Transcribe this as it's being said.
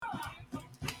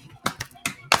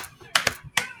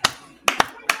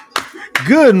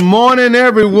Good morning,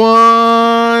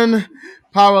 everyone.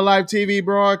 Power Life TV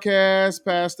broadcast.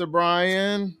 Pastor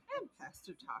Brian And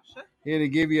Pastor Tasha. here to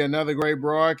give you another great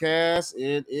broadcast.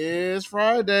 It is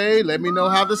Friday. Let me know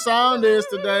how the sound is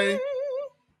today.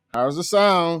 How's the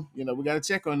sound? We got to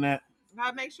check on that.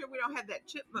 Gotta make sure we don't have that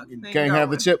chipmunk You thing can't have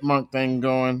the going. chipmunk thing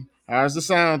going. How's the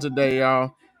sound today,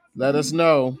 y'all? Let us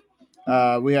know.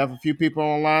 We have a few people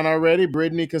online already.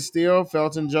 Brittany Castillo,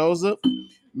 Felton Joseph,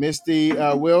 Misty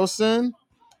Wilson,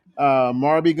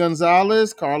 Marby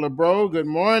Gonzalez, Carla Bro, good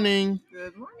morning.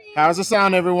 Good morning. How's the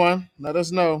sound, everyone? Let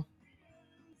us know.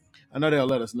 I know they'll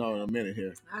let us know in a minute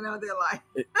here. I know they're like,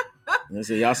 They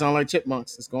say y'all sound like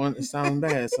chipmunks. It sounds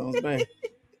bad. It sounds bad.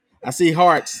 I see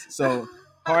hearts, so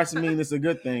hearts mean it's a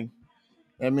good thing.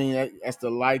 That means that's the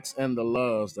likes and the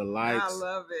loves, the I likes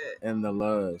love it. and the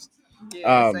loves. Yes,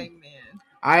 Um, amen.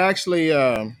 I actually,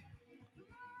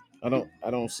 I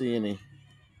don't see any.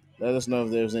 Let us know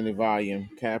if there's any volume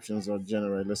captions or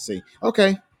generate. Let's see.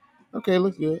 Okay,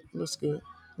 look good. Looks good.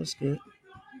 Looks good.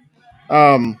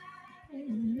 Um,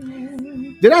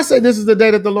 did I say this is the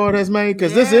day that the Lord has made?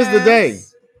 Because this is the day.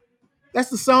 Yes. That's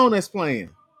the song that's playing.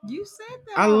 You said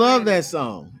that I love already. that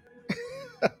song.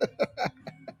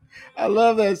 I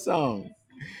love that song.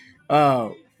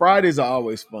 Fridays are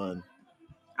always fun.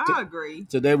 T- I agree.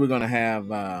 Today we're gonna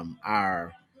have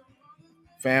our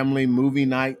family movie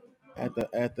night at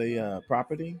the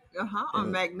property.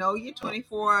 On Magnolia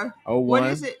 24. What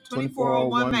is 01 it?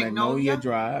 2401 2401 Magnolia Magnolia?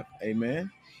 Drive.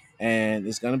 Amen. And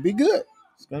it's gonna be good.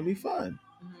 It's gonna be fun.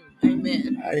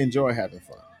 Amen. I enjoy having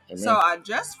fun. So Amen. I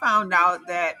just found out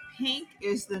that pink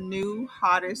is the new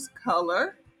hottest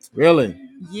color. Really?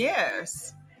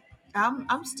 Yes.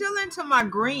 I'm still into my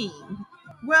green.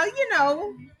 Well,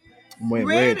 I'm wearing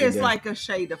red red is today. like a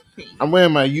shade of pink. I'm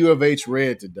wearing my U of H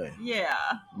red today. Yeah.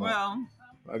 My, Well,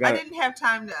 I I got it. didn't have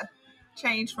time to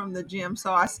change from the gym,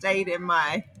 so I stayed in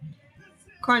my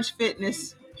Crunch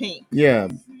Fitness pink. Yeah,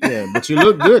 yeah. But you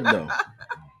look good though.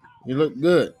 You look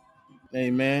good.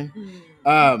 Amen. Mm.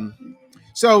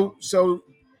 So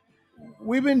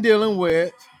we've been dealing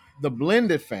with the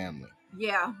blended family.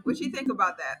 Yeah. What you think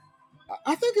about that?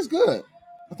 I think it's good.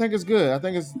 I think it's good. I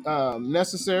think it's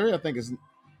necessary. I think it's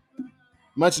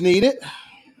much needed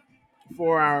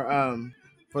for our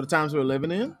for the times we're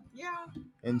living in. Yeah.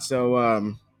 And so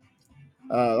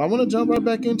I want to jump right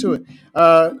back into it.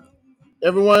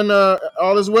 Everyone,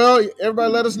 all is well.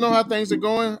 Everybody, let us know how things are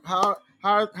going. How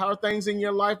are things in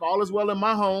your life? All is well in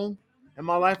my home, and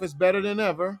my life is better than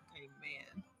ever.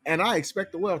 Amen. And I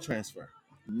expect the wealth transfer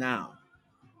now.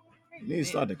 You need to Amen.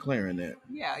 start declaring that.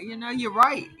 Yeah, you're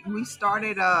right. We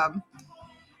started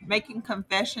making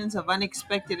confessions of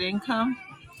unexpected income,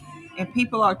 and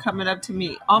people are coming up to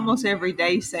me almost every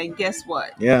day saying, "Guess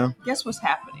what? Yeah, Guess what's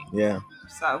happening?" yeah.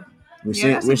 So,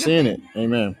 yeah, that's a We're good seeing it. thing.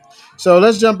 Amen. So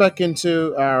let's jump back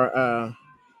into our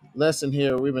lesson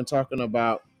here. We've been talking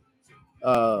about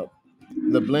uh,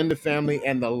 the blended family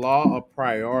and the law of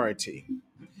priority.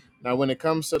 Now, when it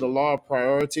comes to the law of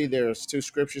priority, there's two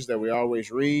scriptures that we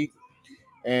always read,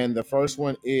 and the first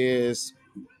one is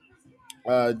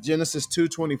Genesis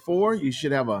 2:24. You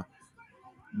should have a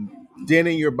dent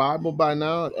in your Bible by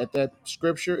now. At that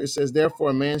scripture, it says,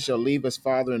 "Therefore, a man shall leave his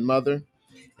father and mother,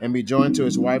 and be joined to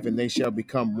his wife, and they shall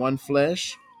become one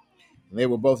flesh." And they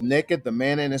were both naked, the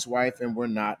man and his wife, and were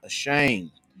not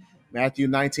ashamed. Matthew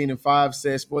 19:5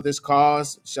 says, "For this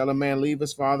cause shall a man leave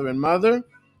his father and mother,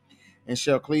 and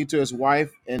shall cleave to his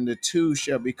wife, and the two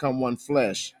shall become one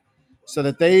flesh. So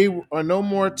that they are no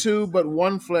more two, but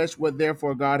one flesh, what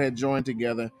therefore God had joined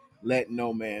together, let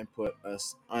no man put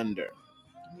us under."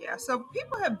 Yeah, so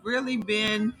people have really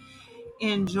been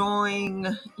enjoying,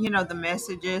 the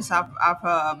messages. I've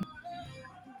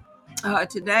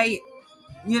today,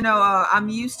 I'm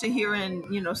used to hearing,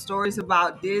 stories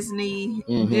about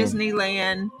Mm-hmm.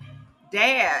 Disneyland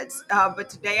dads, but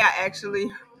today I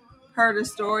actually heard a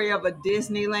story of a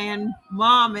Disneyland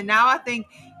mom. And now I think,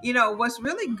 what's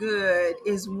really good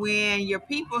is when your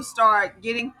people start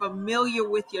getting familiar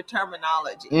with your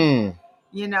terminology, Mm.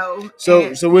 and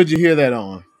So where'd you hear that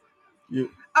on?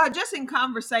 You, just in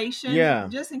conversation, yeah,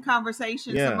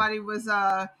 yeah. somebody was,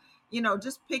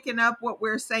 just picking up what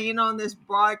we're saying on this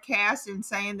broadcast and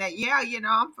saying that, yeah,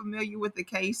 I'm familiar with the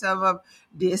case of a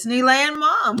Disneyland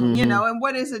mom, Mm-hmm. and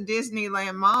what is a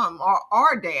Disneyland mom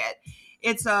or dad?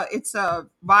 It's a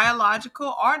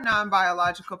biological or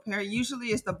non-biological parent. Usually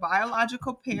it's the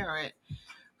biological parent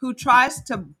who tries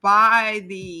to buy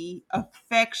the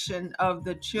affection of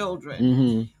the children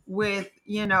Mm-hmm. with,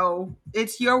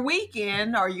 it's your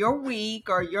weekend or your week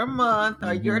or your month or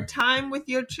Mm-hmm. your time with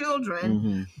your children.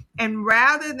 Mm-hmm. And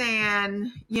rather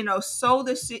than,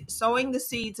 sowing the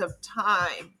seeds of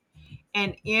time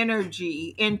and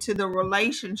energy into the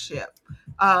relationship,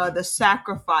 the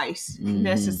sacrifice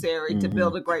necessary to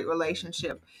build a great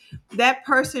relationship, that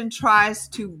person tries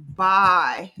to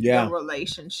buy the Yeah.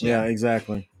 relationship. Yeah,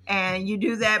 exactly. And you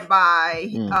do that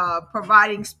by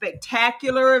providing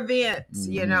spectacular events.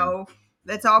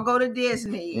 Let's all go to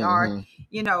Disney, or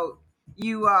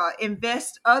you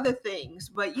invest other things.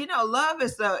 But love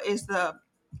is the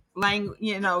language,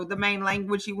 the main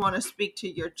language you want to speak to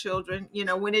your children,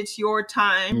 when it's your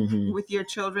time with your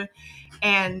children.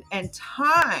 And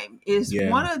time is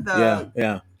one Yeah. of Yeah. the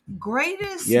Yeah.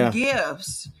 greatest Yeah.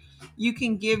 gifts you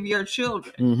can give your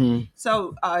children. Mm-hmm.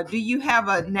 So do you have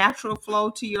a natural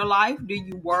flow to your life? Do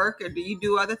you work, or do you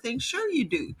do other things? Sure you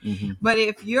do. Mm-hmm. But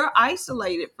if you're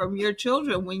isolated from your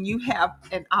children, when you have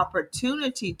an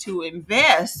opportunity to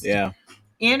invest Yeah.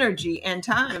 energy and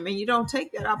time, and you don't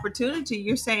take that opportunity,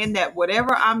 you're saying that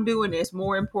whatever I'm doing is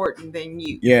more important than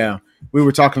you. Yeah. We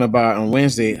were talking about on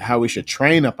Wednesday how we should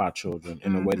train up our children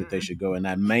in the way that they Mhm. should go and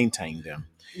not maintain them.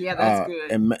 Yeah, that's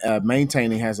good. And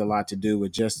maintaining has a lot to do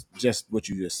with just what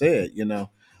you just said.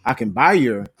 I can buy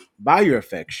your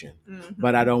affection, Mhm.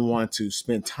 but I don't want to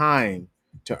spend time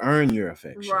to earn your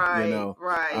affection. Right.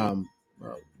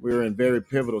 We're in very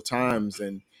pivotal times,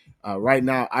 and right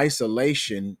now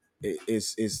isolation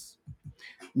is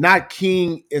not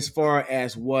king as far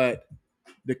as what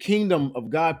the kingdom of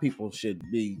God people should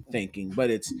be thinking, but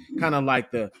it's kind of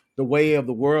like the way of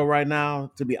the world right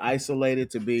now, to be isolated,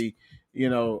 to be,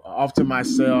 off to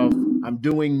myself. I'm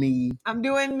doing me. I'm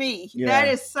doing me. That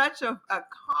Yeah. is such a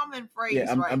common Yeah, phrase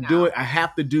I'm, right I'm now. doing. I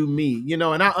have to do me, and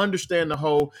I understand the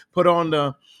whole put on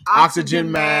the Oxygen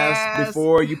oxygen mask mask.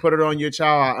 before you put it on your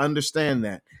child. I understand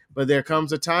that, but there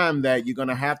comes a time that you're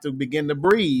gonna have to begin to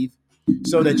breathe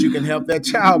so that you can help that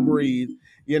child breathe.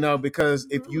 Because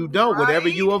if you don't, whatever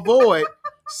Right? you avoid,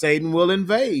 Satan will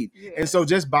invade. And Yes. so,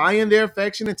 just buying their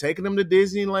affection and taking them to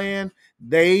Disneyland,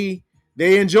 they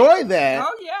enjoy that,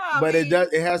 Oh yeah. but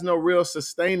it has no real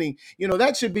sustaining.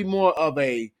 That should be more of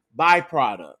a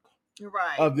byproduct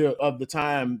Right. of the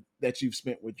time that you've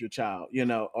spent with your child,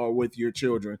 or with your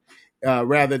children,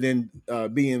 rather than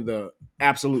being the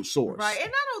absolute Right. source. And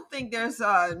I don't think there's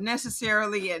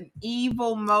necessarily an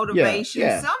evil Yeah, motivation.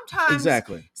 yeah,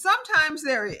 exactly. Sometimes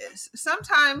there is.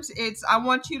 Sometimes it's, I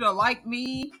want you to like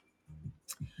me,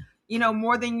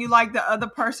 more than you like the other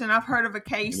person. I've heard of a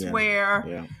case Yeah, where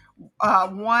yeah,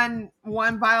 one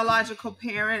biological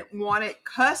parent wanted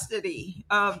custody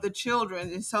of the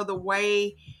children, and so the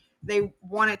way they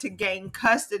wanted to gain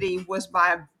custody was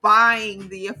by buying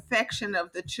the affection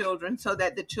of the children, so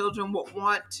that the children would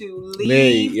want to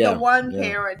leave the yeah, one yeah.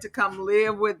 parent to come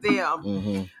live with them.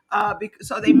 Mm-hmm,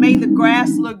 So they made the grass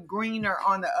look greener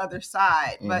on the other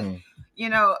side. But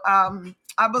mm-hmm.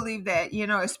 I believe that,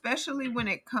 especially when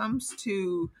it comes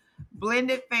to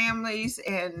blended families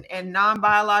and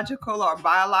non-biological or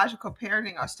biological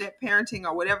parenting or step parenting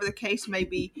or whatever the case may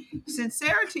be,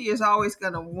 sincerity is always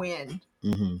going to win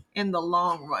Mm-hmm. in the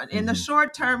long run. In the Mhm.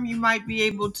 short term, you might be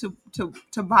able to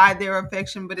buy their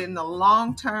affection, but in the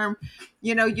long term,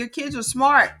 your kids are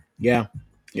smart. Yeah,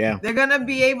 yeah, They're going to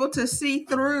be able to see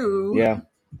through yeah.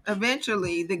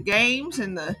 eventually the games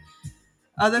and the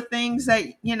other things that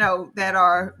that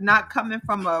are not coming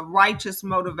from a righteous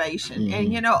motivation.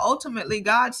 Mhm. And ultimately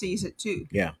God sees it too.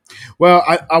 Yeah. Well,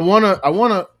 I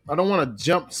don't wanna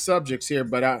jump subjects here,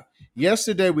 but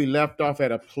yesterday we left off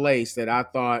at a place that I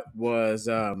thought was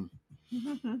a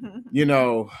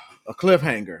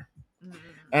cliffhanger.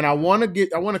 And I want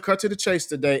to cut to the chase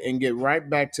today and get right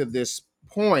back to this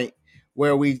point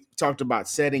where we talked about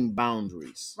setting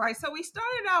boundaries. Right. So we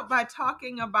started out by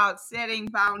talking about setting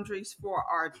boundaries for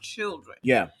our children.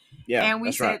 Yeah. Yeah. And we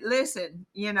that's said, right. listen,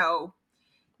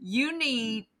 you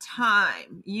need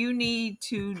time. You need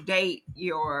to date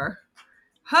your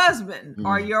husband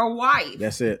or your wife.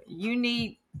 That's it. You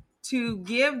need to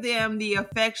give them the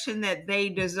affection that they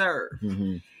deserve.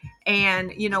 Mm-hmm.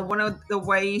 And, one of the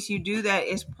ways you do that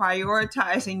is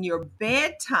prioritizing your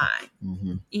bedtime,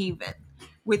 Mm-hmm. even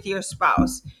with your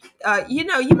spouse. You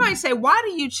might say, why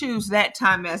do you choose that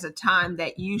time as a time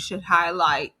that you should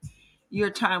highlight your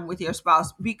time with your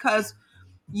spouse? Because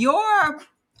your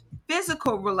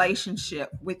physical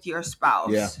relationship with your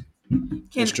spouse Yeah. can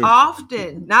That's true.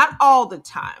 often, not all the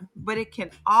time, but it can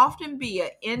often be an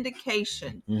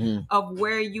indication Mm-hmm. of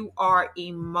where you are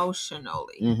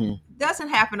emotionally. Mm-hmm. Doesn't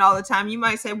happen all the time. You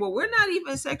might say, well, we're not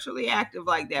even sexually active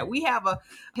like that. We have a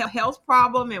health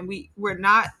problem and we're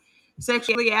not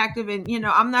sexually active. And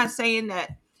I'm not saying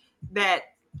that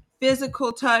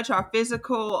physical touch or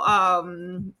physical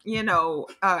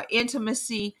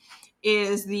intimacy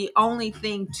is the only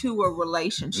thing to a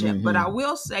relationship. But I Mm-hmm.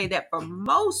 will say that for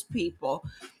most people,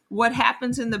 what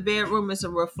happens in the bedroom is a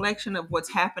reflection of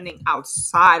what's happening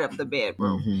outside of the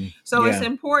bedroom. Mm-hmm. So it's Yeah.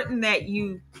 important that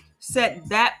you set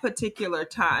that particular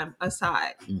time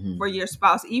aside Mm-hmm. for your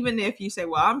spouse. Even if you say,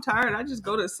 well, I'm tired, I just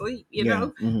go to sleep, Yeah.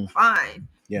 Mm-hmm. fine.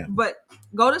 Yeah. But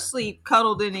go to sleep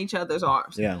cuddled in each other's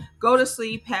arms. Yeah. Go to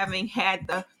sleep having had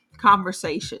the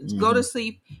conversations. Go Mm-hmm. to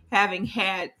sleep having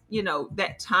had,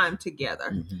 that time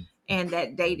together Mm-hmm. and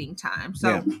that dating time.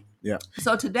 Yeah. So Yeah.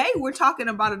 so today we're talking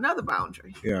about another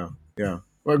boundary. Yeah. Yeah.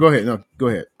 Well, go ahead. No, go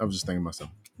ahead. I was just thinking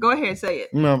myself. Go ahead, say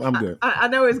it. No, I'm good. I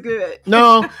know it's good.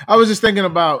 No, I was just thinking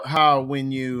about how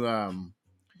when you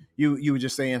were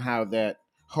just saying how that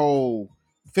whole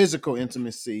physical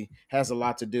intimacy has a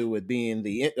lot to do with being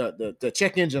the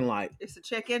check engine light It's a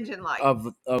check engine light.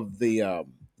 of the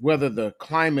whether the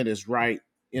climate is right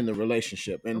in the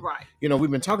relationship. And Right. we've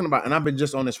been talking about, and I've been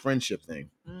just on this friendship thing,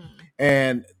 Mm.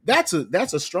 and that's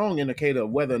a strong indicator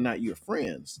of whether or not you're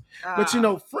friends. But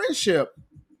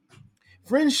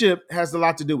friendship has a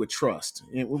lot to do with trust,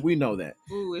 and we know that.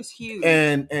 Ooh, it's huge.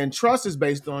 And trust is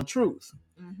based on truth.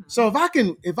 Mhm. So if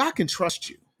I can trust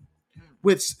you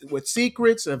with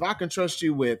secrets, if I can trust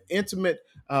you with intimate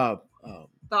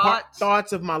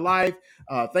thoughts of my life,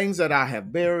 things that I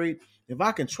have buried, if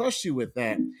I can trust you with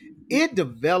that, it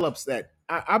develops that.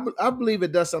 I believe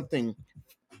it does something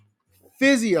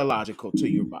physiological to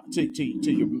your body,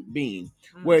 to your being,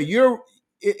 where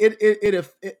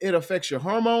it affects your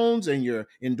hormones and your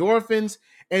endorphins.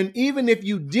 And even if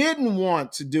you didn't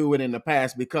want to do it in the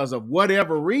past because of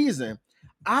whatever reason,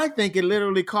 I think it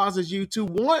literally causes you to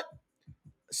want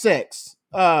sex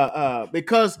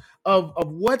because of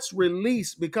what's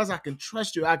released, because I can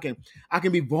trust you, I can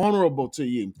be vulnerable to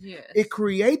you. Yes. It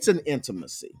creates an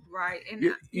intimacy. Right. And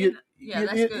That's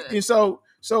good. And so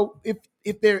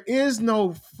if there is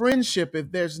no friendship,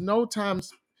 if there's no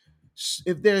times,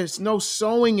 if there's no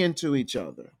sowing into each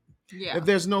other, Yeah. if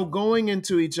there's no going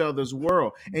into each other's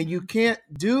world, and you can't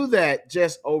do that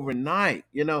just overnight,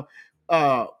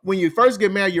 when you first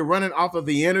get married, you're running off of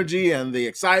the energy and the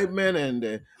excitement and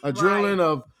the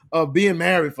adrenaline of being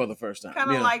married for the first time.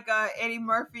 Kind of like Eddie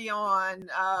Murphy on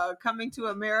Coming to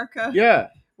America. Yeah.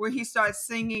 Where he starts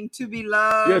singing "To Be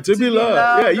Loved." Yeah, to be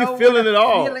loved. Yeah, you feeling it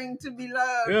all. Feeling to be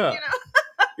loved. Yeah.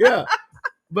 Yeah.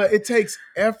 But it takes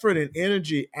effort and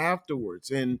energy afterwards.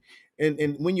 And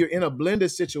when you're in a blended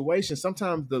situation,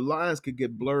 sometimes the lines could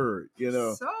get blurred.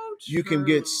 So true. You can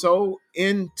get so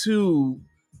into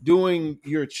doing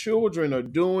your children or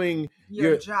doing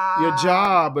your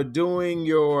job or doing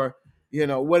your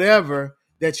whatever,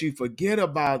 that you forget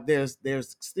about there's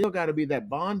still got to be that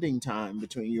bonding time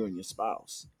between you and your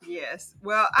spouse. Yes.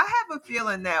 Well, I have a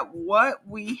feeling that what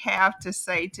we have to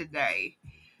say today,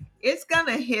 it's going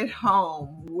to hit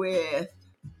home with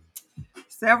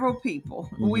several people.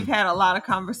 Mm-hmm. We've had a lot of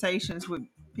conversations with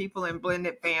people in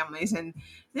blended families, and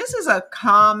this is a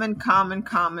common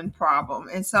problem.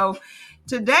 And so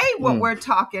today what we're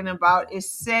talking about is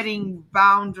setting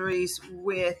boundaries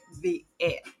with the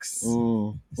ex.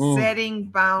 Setting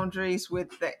boundaries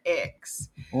with the ex.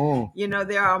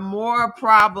 There are more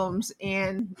problems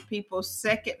in people's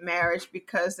second marriage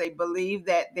because they believe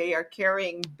that they are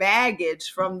carrying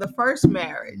baggage from the first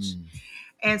marriage.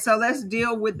 And so let's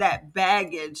deal with that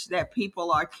baggage that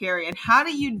people are carrying. How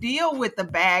do you deal with the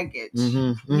baggage,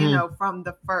 from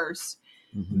the first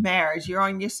marriage? You're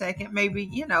on your second, maybe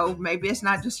it's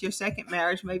not just your second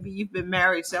marriage. Maybe you've been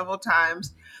married several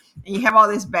times and you have all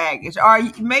this baggage. Or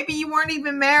maybe you weren't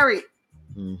even married.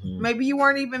 Maybe you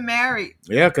weren't even married.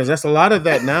 Yeah, because that's a lot of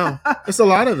that now. It's a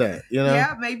lot of that,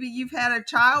 Yeah, maybe you've had a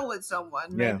child with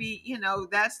someone. Maybe,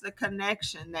 that's the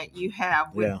connection that you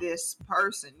have with this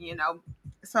person,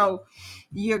 So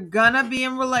you're going to be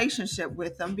in relationship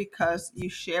with them because you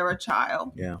share a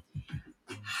child. Yeah.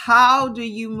 How do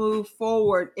you move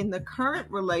forward in the current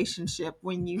relationship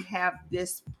when you have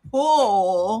this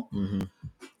pull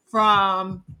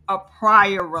from a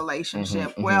prior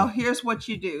relationship? Well, here's what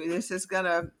you do. This is going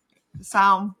to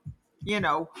sound,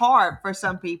 hard for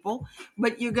some people,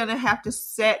 but you're going to have to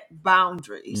set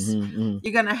boundaries.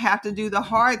 You're going to have to do the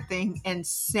hard thing and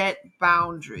set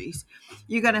boundaries.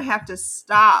 You're going to have to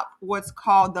stop what's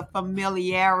called the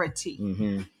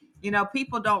familiarity.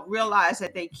 People don't realize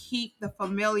that they keep the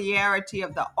familiarity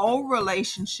of the old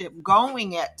relationship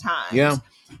going at times. Yeah.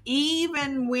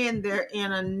 Even when they're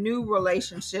in a new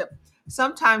relationship,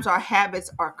 sometimes our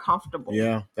habits are comfortable.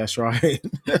 Yeah, that's right.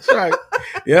 That's right.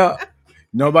 Yeah.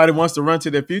 Nobody wants to run to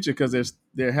their future because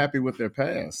they're happy with their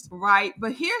past. Right.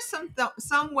 But here's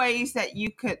some ways that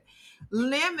you could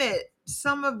limit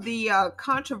some of the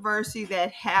controversy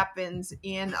that happens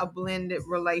in a blended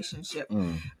relationship.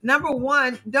 Number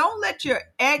one, don't let your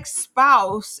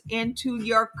ex-spouse into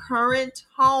your current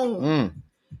home.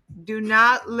 Do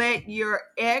not let your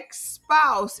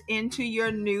ex-spouse into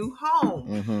your new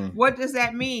home. What does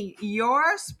that mean?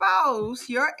 Your spouse,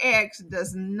 your ex,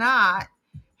 does not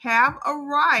have a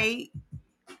right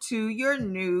to your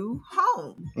new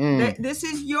home. This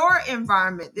is your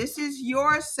environment. This is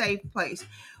your safe place.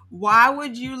 Why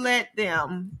would you let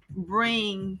them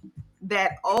bring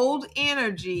that old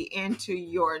energy into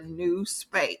your new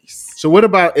space? So what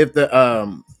about if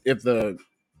the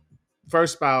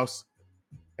first spouse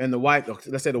and the wife,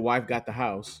 let's say the wife got the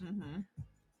house,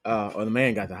 or the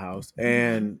man got the house,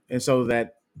 and so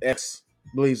that ex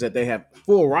believes that they have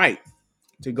full right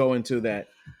to go into that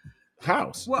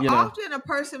house. Well, often a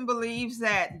person believes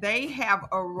that they have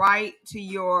a right to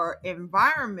your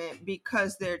environment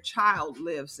because their child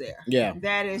lives there. Yeah.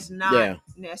 That is not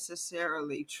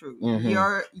necessarily true.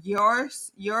 Your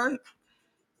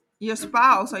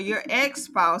spouse or your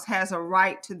ex-spouse has a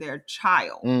right to their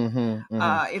child.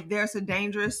 If there's a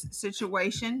dangerous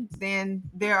situation, then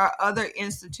there are other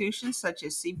institutions such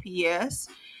as CPS,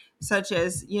 such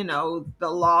as the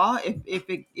law. If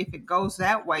it goes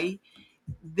that way,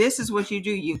 this is what you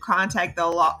do. You contact the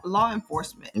law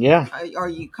enforcement. Or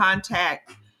you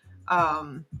contact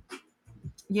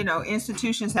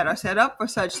institutions that are set up for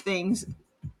such things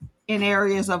in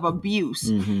areas of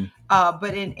abuse.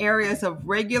 But in areas of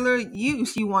regular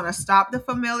use, you want to stop the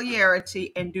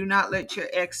familiarity and do not let your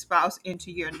ex-spouse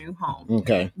into your new home.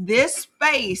 Okay. This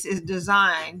space is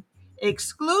designed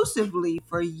exclusively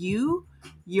for you,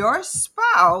 your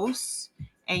spouse,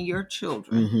 and your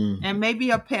children, and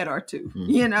maybe a pet or two.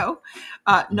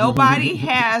 Nobody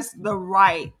has the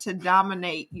right to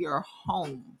dominate your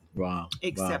home. Wow.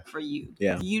 Except for you.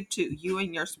 Yeah. You two, you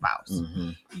and your spouse.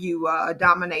 You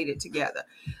dominate it together.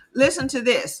 Listen to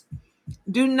this.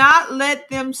 Do not let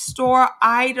them store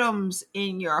items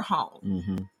in your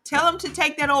home. Tell them to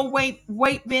take that old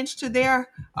weight bench to their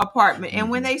apartment. And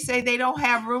when they say they don't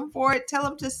have room for it, tell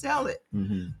them to sell it.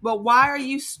 But why are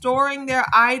you storing their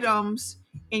items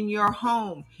in your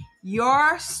home?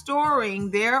 Your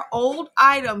storing their old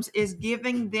items is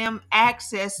giving them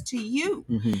access to you.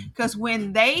 Because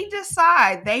when they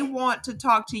decide they want to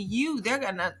talk to you, they're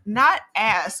going to not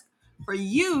ask for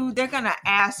you, they're going to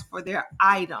ask for their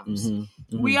items.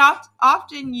 We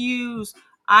often use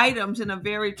items in a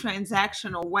very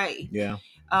transactional way. Yeah.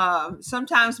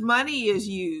 Sometimes money is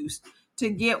used to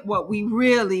get what we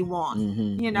really want.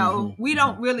 We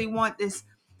don't really want this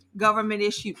government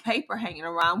issued paper hanging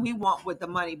around. We want what the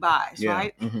money buys,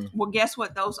 right? Well, guess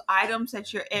what? Those items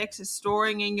that your ex is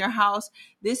storing in your house,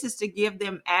 this is to give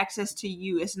them access to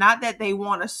you. It's not that they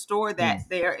want to store that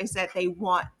there, it's that they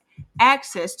want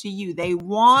access to you. They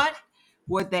want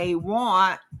what they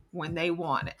want when they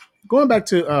want it. Going back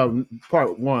to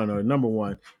part one or number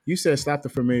one, you said stop the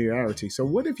familiarity. So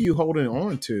what if you holding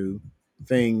on to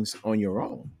things on your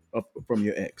own from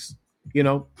your ex?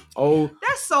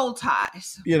 That's soul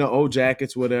ties. Old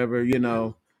jackets, whatever.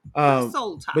 That's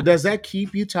soul ties. But does that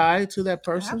keep you tied to that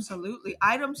person? Absolutely.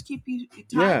 Items keep you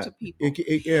tied to people.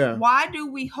 Yeah. Why do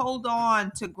we hold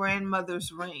on to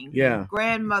grandmother's ring? Yeah.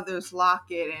 Grandmother's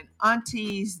locket and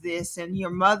auntie's this and your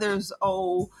mother's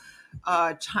old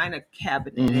china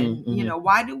cabinet. And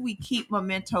why do we keep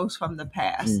mementos from the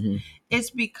past? It's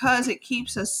because it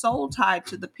keeps us soul tied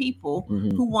to the people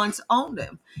who once owned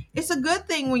them. It's a good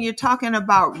thing when you're talking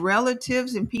about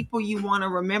relatives and people you want to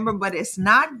remember, but it's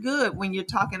not good when you're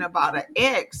talking about an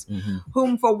ex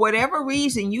whom for whatever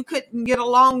reason you couldn't get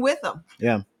along with them.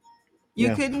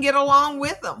 You couldn't get along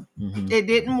with them. It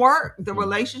didn't work. The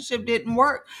relationship didn't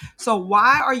work. So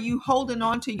why are you holding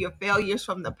on to your failures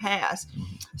from the past?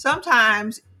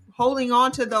 Sometimes holding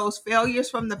on to those failures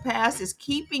from the past is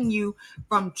keeping you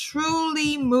from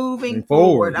truly moving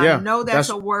forward. I know that's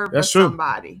a word for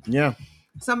somebody. Yeah.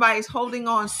 Somebody's holding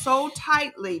on so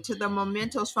tightly to the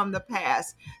mementos from the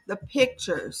past, the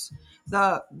pictures,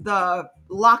 the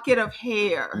locket of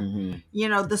hair,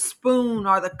 the spoon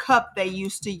or the cup they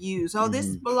used to use. Oh, this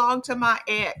belonged to my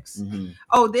ex.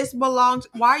 Oh, this belongs.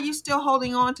 Why are you still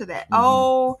holding on to that?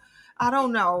 Oh, I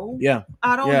don't know. Yeah.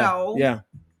 I don't know. Yeah.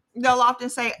 They'll often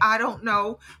say, I don't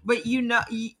know, but you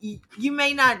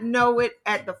may not know it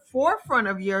at the forefront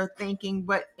of your thinking,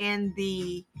 but in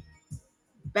the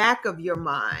back of your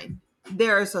mind,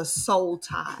 there's a soul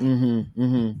tie.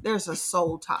 There's a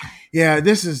soul tie. Yeah,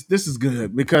 this is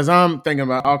good because I'm thinking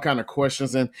about all kind of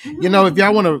questions, and if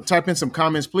y'all want to type in some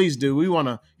comments, please do. We want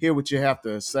to hear what you have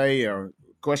to say or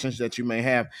questions that you may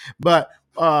have. But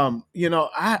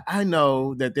I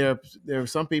know that there are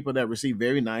some people that receive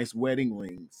very nice wedding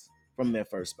rings from their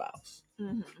first spouse.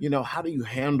 How do you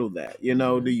handle that?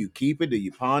 Do you keep it? Do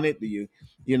you pawn it? Do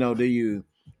you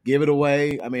give it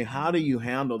away? I mean, how do you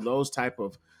handle those type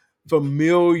of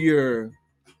familiar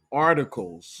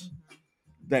articles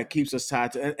that keeps us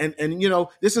tied to? And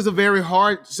this is a very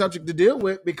hard subject to deal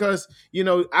with because we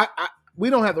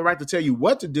don't have the right to tell you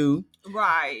what to do,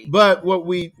 Right. but what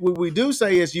we do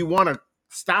say is you want to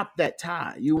stop that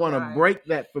tie, you want to Right. break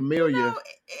that familiar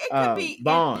It could be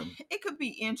bond. It could be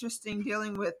interesting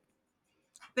dealing with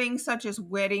things such as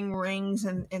wedding rings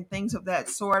and things of that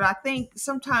sort. I think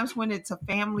sometimes when it's a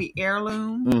family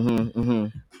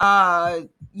heirloom,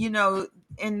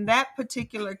 in that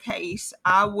particular case,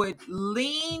 I would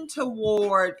lean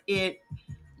toward it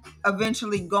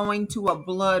eventually going to a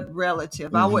blood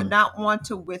relative. I would not want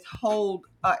to withhold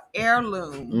a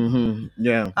heirloom.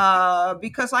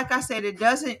 Because like I said,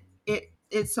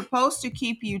 it's supposed to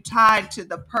keep you tied to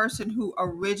the person who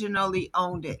originally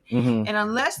owned it. And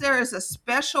unless there is a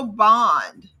special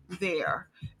bond there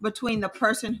between the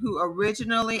person who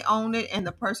originally owned it and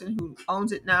the person who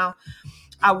owns it now,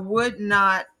 I would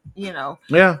not,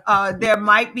 there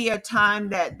might be a time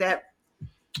that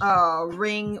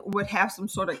ring would have some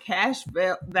sort of cash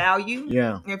value.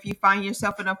 If you find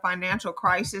yourself in a financial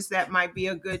crisis, that might be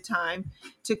a good time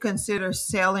to consider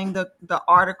selling the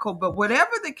article. But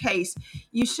whatever the case,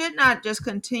 you should not just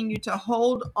continue to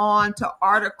hold on to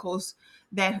articles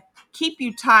that keep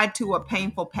you tied to a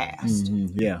painful past.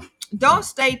 Don't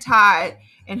stay tied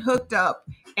and hooked up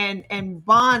and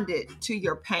bonded to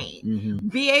your pain.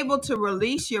 Be able to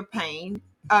release your pain,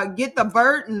 get the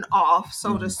burden off,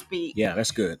 so to speak. Yeah,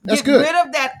 that's good. Get rid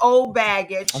of that old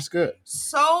baggage. That's good.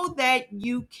 So that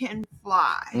you can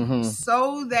fly,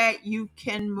 so that you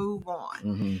can move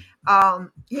on.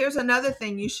 Here's another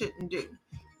thing you shouldn't do.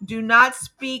 Do not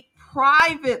speak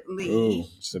privately.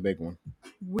 It's a big one.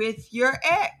 With your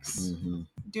ex.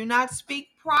 Do not speak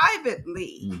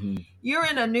privately. You're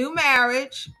in a new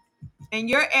marriage and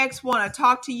your ex want to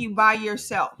talk to you by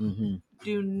yourself.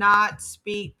 Do not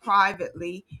speak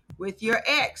privately with your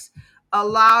ex.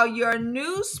 Allow your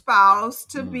new spouse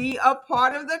to be a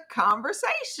part of the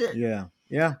conversation.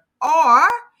 Yeah. Or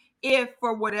if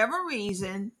for whatever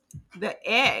reason the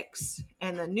ex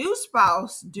and the new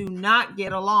spouse do not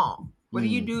get along, what do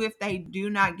you do if they do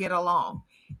not get along?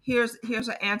 Here's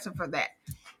an answer for that.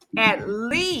 At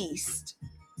least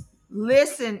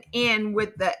listen in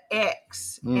with the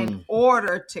ex in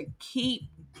order to keep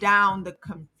down the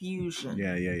confusion.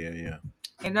 Yeah.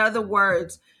 In other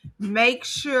words, make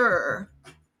sure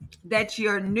that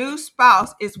your new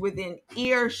spouse is within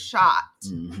earshot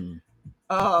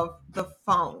of the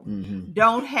phone.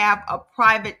 Don't have a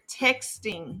private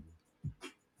texting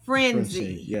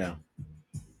frenzy. Yeah.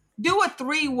 Do a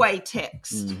 3-way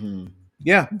text.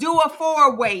 Yeah. Do a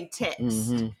 4-way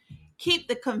text. Keep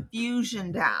the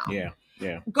confusion down.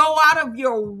 Yeah. Go out of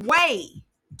your way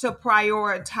to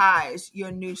prioritize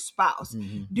your new spouse.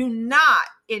 Do not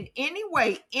in any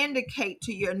way indicate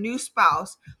to your new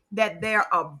spouse that they're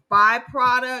a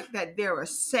byproduct, that they're a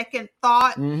second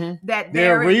thought, that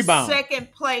they're in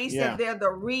second place, that they're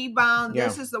the rebound.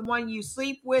 This is the one you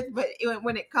sleep with, but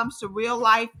when it comes to real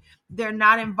life, they're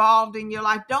not involved in your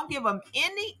life. Don't give them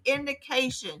any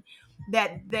indication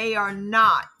that they are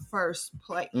not first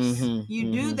place.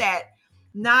 You do that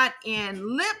not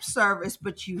in lip service,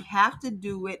 but you have to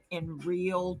do it in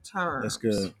real terms.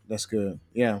 That's good.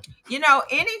 Yeah.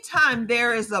 Anytime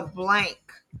there is a blank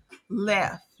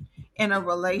left in a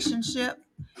relationship,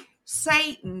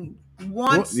 Satan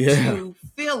wants to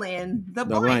fill in the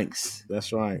blanks.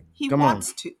 That's right. He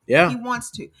wants to.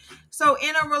 So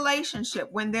in a relationship,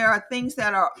 when there are things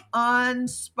that are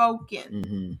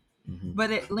unspoken, but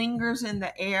it lingers in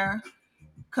the air,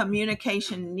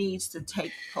 communication needs to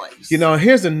take place.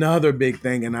 Here's another big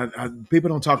thing, and people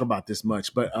don't talk about this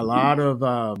much, but a lot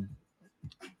of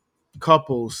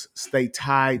couples stay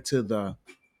tied to the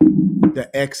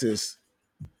ex's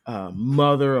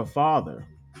mother or father.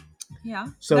 Yeah.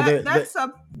 So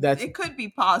it could be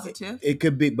positive. It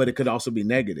could be, but it could also be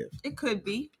negative. It could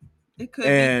be.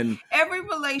 And every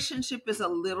relationship is a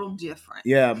little different.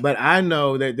 Yeah, but I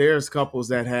know that there's couples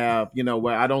that have,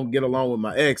 where I don't get along with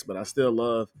my ex, but I still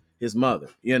love his mother,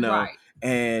 Right.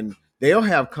 And they'll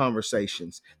have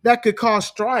conversations that could cause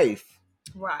strife.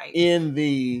 Right.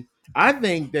 I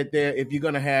think that if you're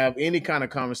going to have any kind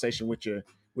of conversation with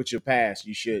with your past,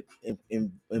 you should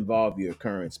involve your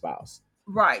current spouse.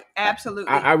 Right. I, Absolutely.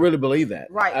 I really believe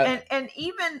that. Right. And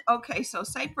even, okay, so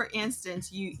say for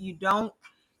instance, you don't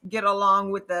get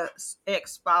along with the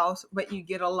ex-spouse, but you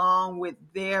get along with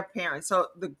their parents. So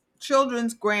the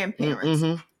children's grandparents,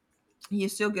 Mm-hmm. you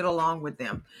still get along with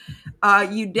them.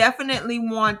 You definitely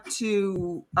want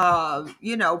to,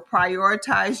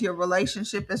 prioritize your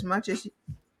relationship as much as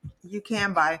you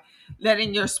can by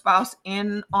letting your spouse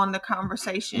in on the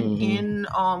conversation, Mm-hmm. in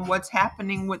on what's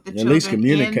happening with the At least children,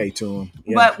 in. communicate to them.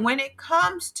 Yeah. But when it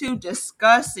comes to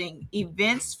discussing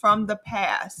events from the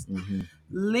past, Mm-hmm.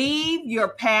 leave your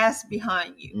past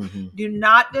behind you. Mm-hmm. Do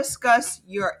not discuss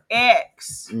your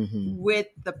ex Mm-hmm. with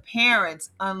the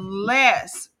parents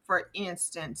unless, for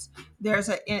instance, there's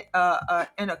an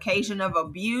occasion of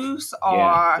abuse,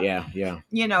 or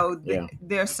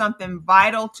there's something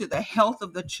vital to the health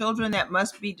of the children that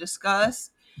must be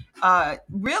discussed.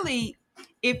 Really,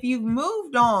 if you've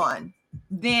moved on,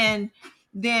 then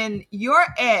your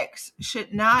ex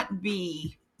should not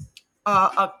be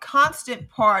a constant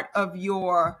part of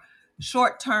your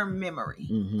short-term memory.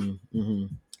 Mm-hmm. Mm-hmm.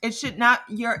 It should not,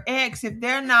 your ex, if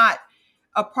they're not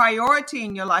a priority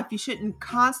in your life, you shouldn't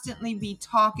constantly be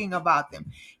talking about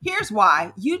them. Here's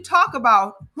why: you talk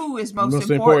about who is most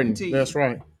important to you. That's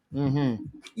right. Mm-hmm.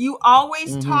 You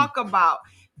always Mm-hmm. talk about,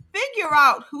 figure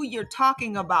out who you're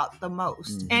talking about the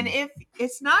most. Mm-hmm. And if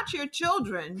it's not your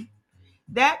children,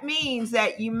 that means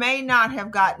that you may not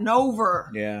have gotten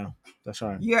over that's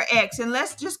right. your ex. And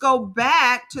let's just go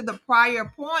back to the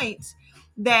prior points,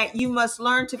 that you must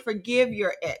learn to forgive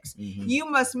your ex. Mm-hmm. You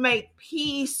must make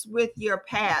peace with your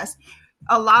past.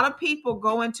 A lot of people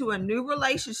go into a new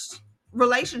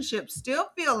relationship still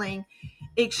feeling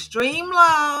extreme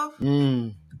love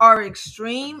or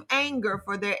extreme anger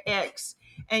for their ex.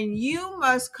 And you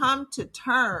must come to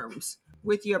terms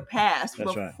with your past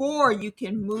before you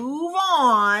can move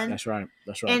on. That's right.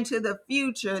 Into the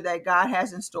future that God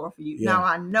has in store for you. Yeah. Now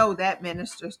I know that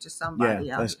ministers to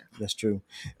somebody out here. That's true.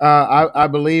 I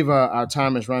believe our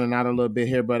time is running out a little bit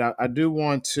here, but I do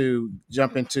want to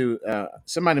jump into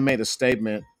somebody made a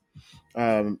statement.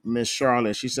 Miss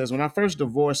Charlotte, she says, when I first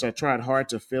divorced, I tried hard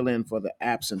to fill in for the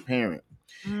absent parent.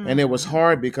 And it was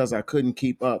hard because I couldn't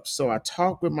keep up. So I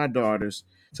talked with my daughters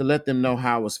to let them know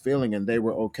how I was feeling, and they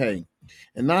were okay.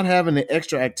 And not having the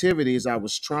extra activities I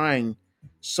was trying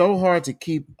so hard to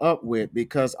keep up with,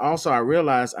 because also I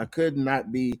realized I could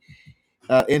not be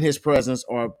in his presence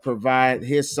or provide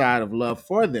his side of love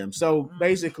for them. So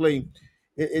basically,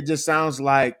 it just sounds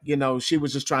like, she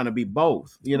was just trying to be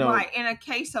both, Right. In a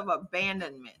case of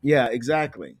abandonment. Yeah,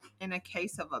 exactly. In a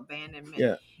case of abandonment.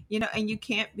 Yeah. And you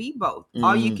can't be both. Mm-hmm.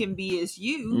 All you can be is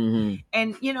you. Mm-hmm.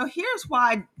 And, here's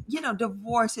why,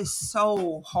 divorce is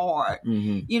so hard,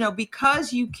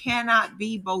 because you cannot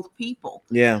be both people.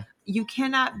 Yeah. You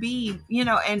cannot be,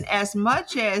 and as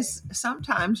much as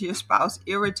sometimes your spouse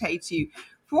irritates you,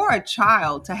 for a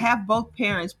child to have both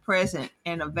parents present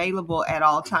and available at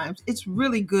all times, it's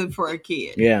really good for a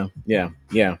kid. Yeah.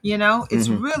 It's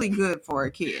really good for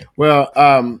a kid. Well,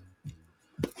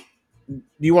 do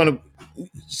you want to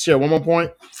share one more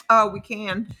point? Oh, we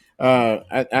can.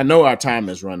 I know our time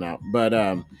has run out, but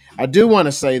I do want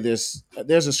to say this.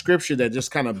 There's a scripture that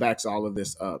just kind of backs all of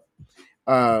this up.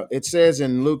 It says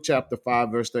in Luke chapter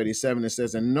 5, verse 37, it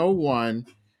says, and no one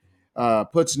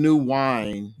puts new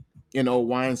wine in old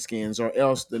wineskins, or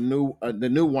else the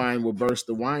new wine will burst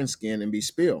the wineskin and be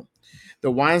spilled.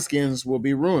 The wineskins will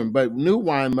be ruined, but new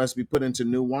wine must be put into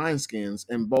new wineskins,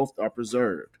 and both are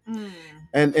preserved.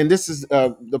 And this is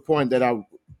the point that I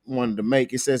wanted to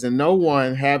make. It says, and no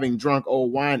one having drunk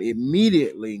old wine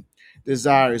immediately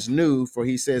desires new, for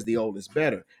he says the old is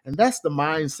better. And that's the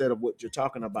mindset of what you're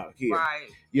talking about here.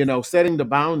 Right. Setting the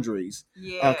boundaries.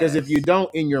 Yes. Because if you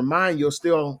don't, in your mind, you'll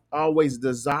still always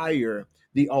desire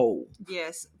the old.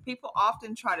 Yes. People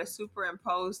often try to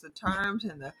superimpose the terms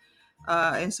and the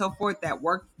and so forth that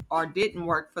worked or didn't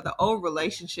work for the old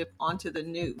relationship onto the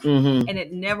new. Mm-hmm. And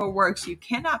it never works. You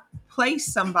cannot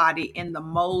place somebody in the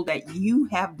mold that you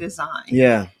have designed.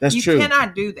 Yeah, that's true. You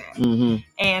cannot do that. Mm-hmm.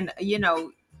 And,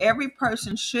 every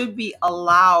person should be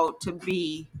allowed to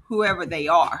be whoever they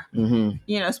are,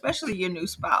 especially your new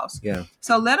spouse. Yeah.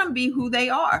 So let them be who they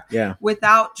are,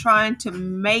 without trying to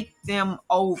make them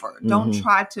over. Don't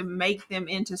try to make them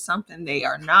into something they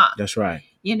are not. That's right.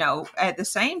 At the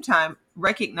same time,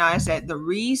 recognize that the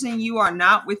reason you are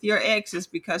not with your ex is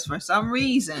because for some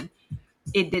reason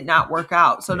it did not work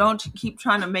out. So Yeah. don't keep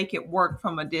trying to make it work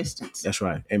from a distance. That's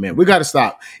right. Amen. We got to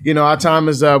stop. Our time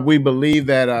is up. We believe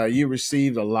that you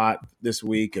received a lot this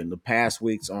week and the past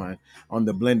weeks on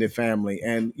the blended family.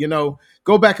 And,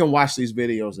 go back and watch these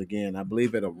videos again. I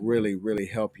believe it'll really, really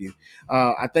help you.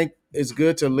 I think it's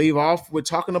good to leave off with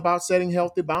talking about setting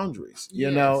healthy boundaries,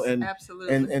 Yes, and,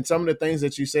 absolutely. and some of the things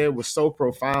that you said was so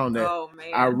profound that Oh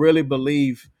man. I really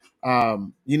believe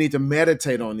you need to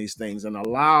meditate on these things and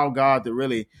allow God to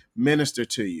really minister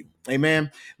to you.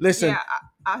 Amen. Listen,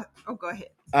 Yeah, oh, go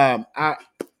ahead.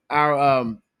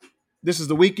 Our this is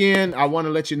the weekend. I want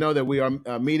to let you know that we are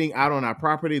meeting out on our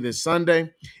property this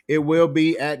Sunday. It will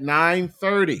be at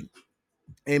 9:30.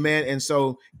 Amen. And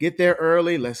so get there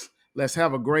early. Let's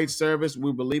have a great service.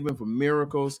 We believe in for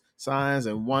miracles, signs,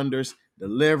 and wonders,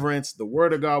 deliverance. The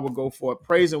word of God will go forth.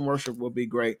 Praise and worship will be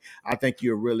great. I think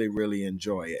you'll really, really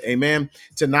enjoy it. Amen.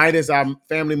 Tonight is our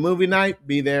family movie night.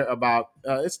 Be there about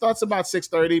it starts about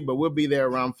 6:30, but we'll be there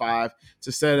around 5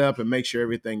 to set up and make sure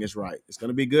everything is right. It's going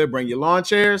to be good. Bring your lawn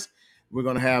chairs. We're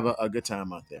going to have a good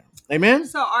time out there. Amen.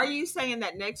 So are you saying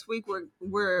that next week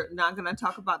we're not going to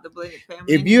talk about the blended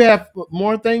family If you have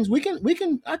more things, we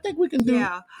can. I think we can do.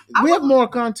 Yeah, We have more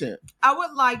content. I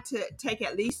would like to take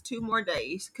at least 2 more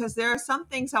days because there are some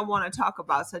things I want to talk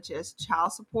about, such as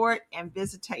child support and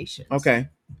visitations. Okay.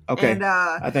 And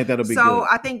I think that'll be so good.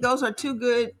 I think those are 2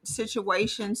 good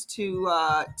situations to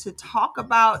talk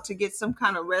about, to get some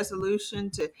kind of resolution,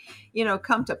 to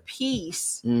come to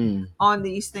peace on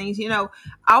these things.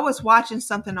 I was watching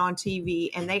something on TV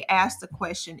and they asked the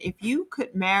question, if you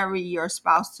could marry your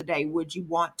spouse today, would you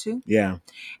want to? Yeah.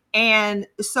 And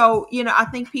so, I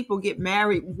think people get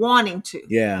married wanting to.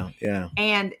 Yeah.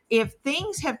 And if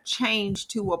things have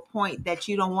changed to a point that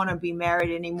you don't want to be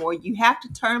married anymore, you have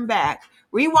to turn back,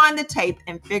 rewind the tape,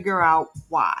 and figure out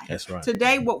why. That's right.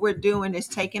 Today, what we're doing is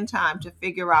taking time to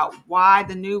figure out why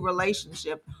the new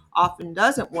relationship often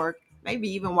doesn't work, maybe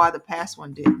even why the past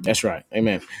one did. That's right.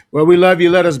 Amen. Well, we love you.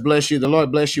 Let us bless you. The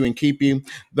Lord bless you and keep you.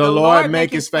 The Lord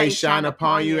make his face shine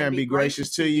upon you and be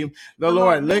gracious to you. The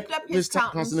Lord lift up his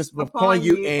countenance upon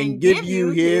you and give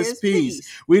you his peace.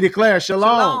 We declare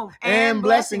shalom and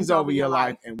blessings over your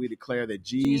life. And we declare that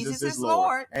Jesus is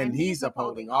Lord and he's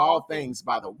upholding all things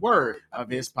by the word of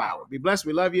his power. Be blessed.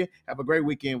 We love you. Have a great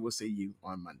weekend. We'll see you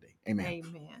on Monday. Amen.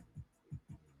 Amen.